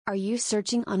Are you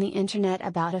searching on the internet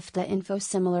about Afdah info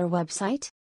similar website?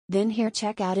 Then here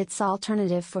check out its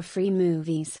alternative for free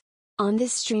movies. On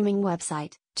this streaming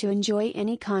website, to enjoy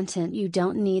any content you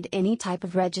don't need any type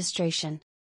of registration.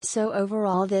 So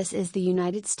overall this is the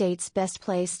United States' best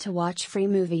place to watch free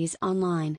movies online.